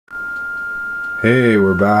Hey,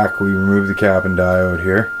 we're back. We removed the cap and diode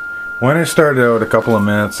here. When I started out a couple of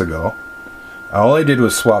minutes ago, all I did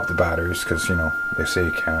was swap the batteries because, you know, they say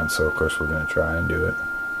you can't, so of course we're going to try and do it,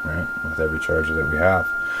 right, with every charger that we have.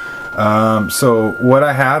 So what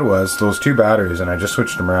I had was those two batteries and I just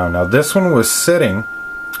switched them around. Now this one was sitting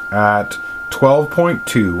at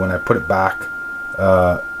 12.2 when I put it back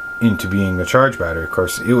into being the charge battery. Of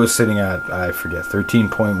course, it was sitting at, I forget,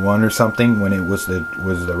 13.1 or something when it was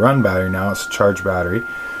the run battery. Now it's a charge battery,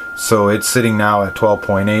 so it's sitting now at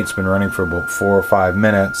 12.8. It's been running for about 4 or 5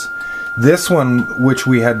 minutes. This one, which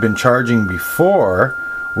we had been charging before,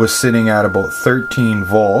 was sitting at about 13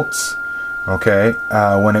 volts, okay,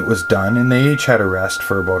 when it was done, and they each had a rest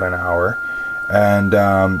for about an hour, and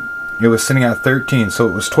it was sitting at 13. So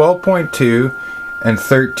it was 12.2 and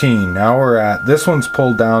 13. Now we're at, this one's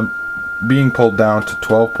pulled down, being pulled down to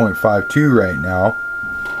 12.52 right now.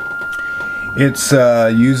 It's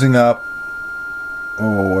using up,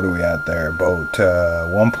 oh, what are we at there, about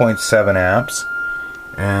 1.7 amps,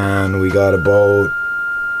 and we got about,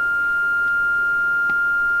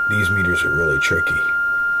 these meters are really tricky,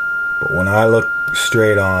 but when I look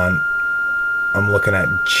straight on, I'm looking at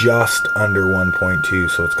just under 1.2,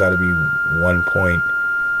 so it's got to be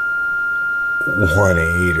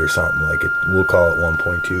 1.18 or something like it. We'll call it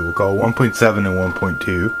 1.2. We'll call it 1.7 and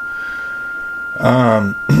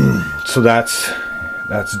 1.2. So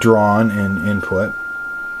that's drawn in input,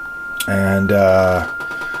 and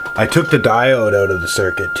I took the diode out of the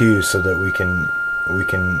circuit too, so that we can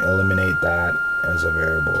eliminate that as a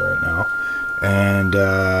variable right now. And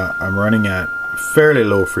I'm running at fairly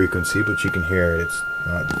low frequency, but you can hear it, it's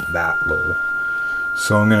not that low.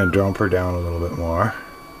 So I'm going to dump her down a little bit more.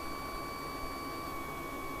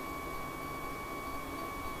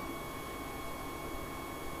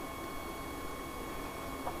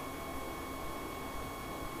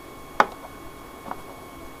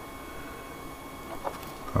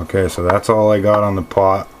 Okay, so that's all I got on the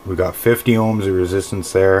pot. We got 50 ohms of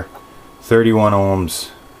resistance there, 31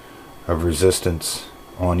 ohms of resistance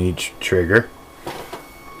on each trigger.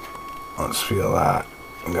 Let's feel that.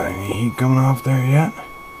 Got any heat coming off there yet?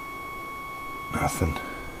 Nothing.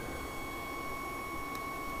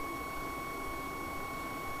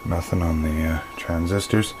 Nothing on the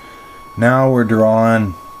transistors. Now we're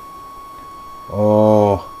drawing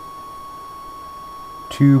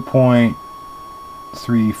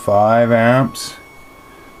 2.35 amps.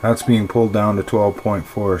 That's being pulled down to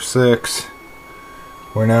 12.46.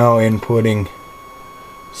 We're now inputting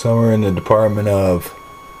somewhere in the department of,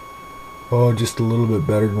 oh, just a little bit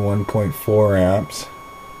better than 1.4 amps.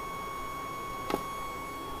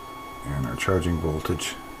 And our charging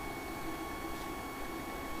voltage.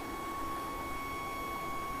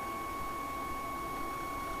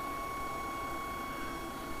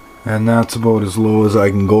 And that's about as low as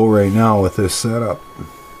I can go right now with this setup.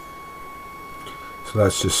 So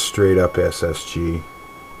that's just straight up SSG.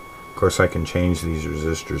 Of course, I can change these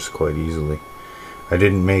resistors quite easily. I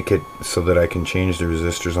didn't make it so that I can change the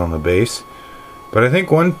resistors on the base, but I think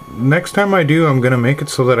next time I do, I'm going to make it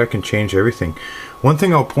so that I can change everything. One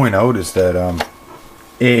thing I'll point out is that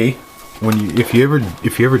if you ever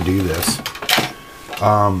do this,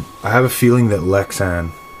 I have a feeling that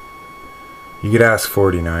Lexan, you could ask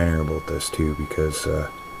 49er about this too, because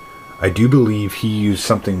I do believe he used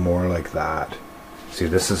something more like that. See,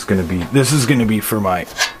 this is going to be for my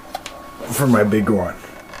big one.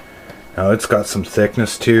 Now it's got some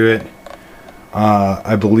thickness to it.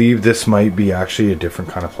 I believe this might be actually a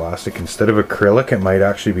different kind of plastic. Instead of acrylic, it might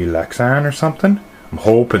actually be Lexan or something. I'm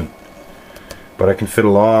hoping. But I can fit a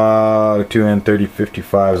lot of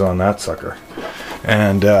 2N3055s on that sucker.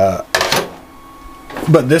 And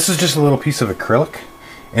but this is just a little piece of acrylic,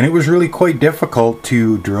 and it was really quite difficult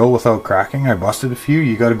to drill without cracking. I busted a few.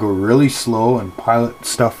 You got to go really slow and pilot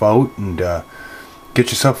stuff out, and get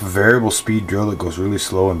yourself a variable speed drill that goes really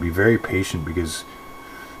slow, and be very patient, because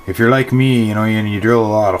if you're like me, you know, and you drill a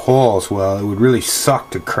lot of holes, well, it would really suck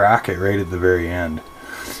to crack it right at the very end.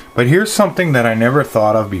 But here's something that I never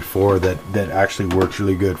thought of before that actually works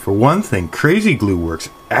really good. For one thing, Crazy Glue works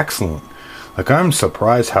excellent. Like, I'm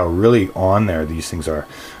surprised how really on there these things are.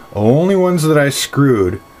 The only ones that I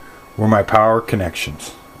screwed were my power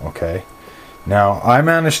connections, okay? Now, I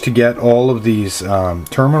managed to get all of these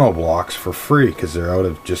terminal blocks for free, because they're out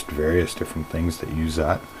of just various different things that use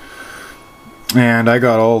that. And I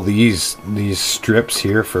got all these strips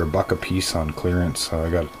here for $1 a piece on clearance, so I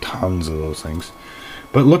got tons of those things.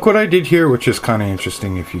 But look what I did here, which is kind of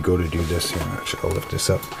interesting if you go to do this here. Actually, I'll lift this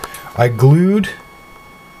up. I glued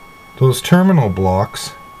those terminal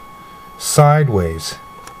blocks sideways.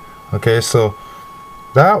 Okay, so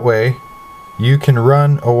that way you can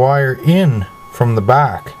run a wire in from the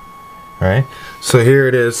back, right? So here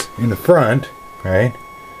it is in the front, right?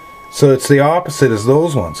 So it's the opposite as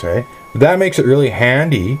those ones, right? That makes it really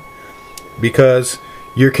handy because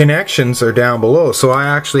your connections are down below. So I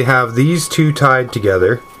actually have these two tied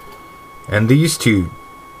together and these two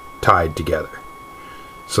tied together.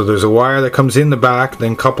 So there's a wire that comes in the back,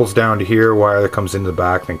 then couples down to here, a wire that comes into the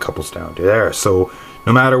back, then couples down to there. So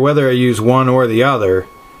no matter whether I use one or the other,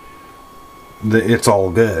 it's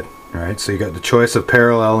all good, right? So you got the choice of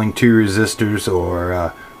paralleling two resistors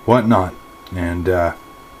or whatnot. And I've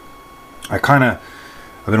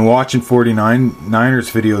been watching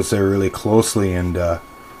 49ers videos there really closely, and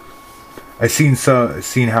I seen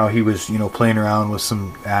how he was, you know, playing around with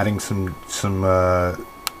adding some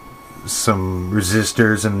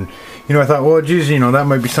resistors, and you know, I thought, well, geez, you know, that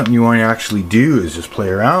might be something you want to actually do, is just play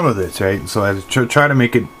around with it, right? And so I try to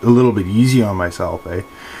make it a little bit easy on myself, eh?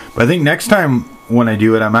 But I think next time when I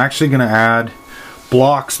do it, I'm actually going to add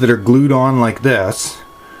blocks that are glued on like this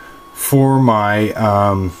for my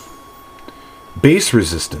base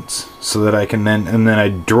resistance, so that I can then I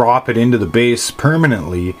drop it into the base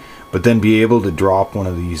permanently, but then be able to drop one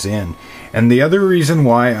of these in. And the other reason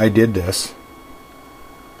why I did this,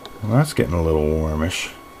 well, that's getting a little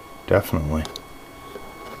warmish, definitely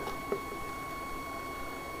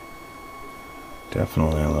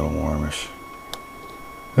a little warmish.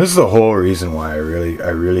 This is the whole reason why I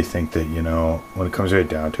really think that, you know, when it comes right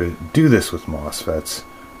down to it, do this with MOSFETs.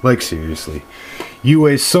 Like, seriously, you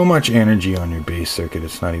waste so much energy on your base circuit,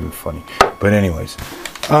 it's not even funny. But anyways,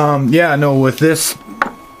 yeah, no, with this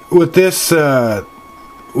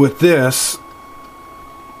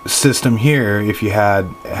system here, if you had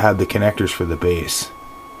the connectors for the base,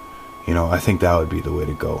 you know, I think that would be the way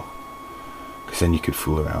to go, because then you could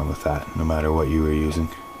fool around with that no matter what you were using.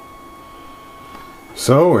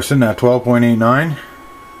 So we're sitting at 12.89.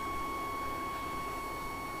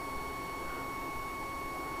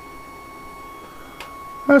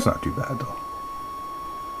 That's not too bad though.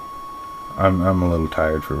 I'm a little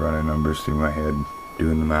tired for running numbers through my head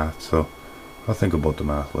doing the math, so I'll think about the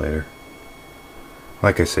math later.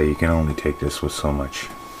 Like I say, you can only take this with so much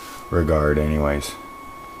regard anyways.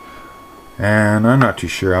 And I'm not too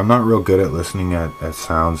sure. I'm not real good at listening at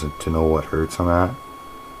sounds to know what hertz I'm at.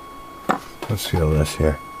 Let's feel this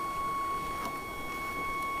here.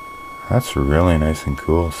 That's really nice and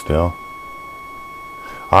cool still.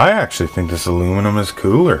 I actually think this aluminum is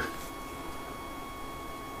cooler.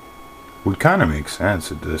 Would kind of make sense.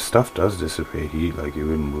 This stuff does dissipate heat like you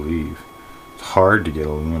wouldn't believe. It's hard to get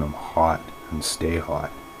aluminum hot and stay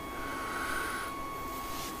hot.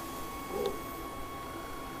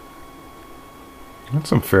 That's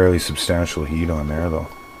some fairly substantial heat on there though.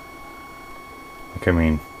 Like, I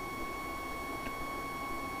mean,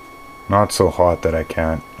 not so hot that I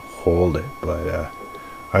can't hold it, but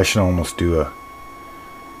I should almost do a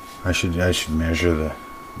I should measure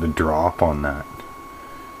the drop on that.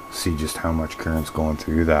 See just how much current's going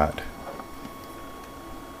through that.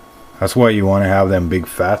 That's why you want to have them big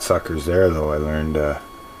fat suckers there though. I learned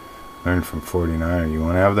from 49er. You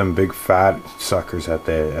want to have them big fat suckers at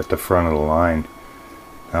the front of the line.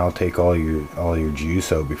 That'll take all your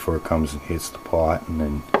juice out before it comes and hits the pot. And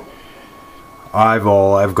then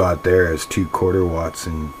all I've got there is 2 1/4 watts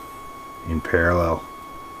in parallel.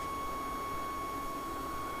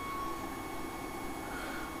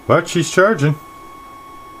 But she's charging.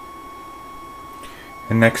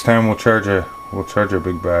 And next time we'll charge a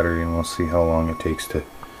big battery, and we'll see how long it takes to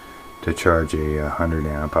charge a 100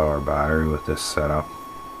 amp hour battery with this setup.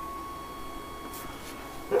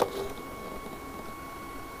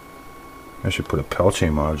 I should put a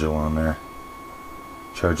Pelche module on there.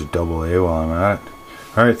 Charge a AA while I'm at it.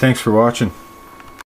 Alright, thanks for watching.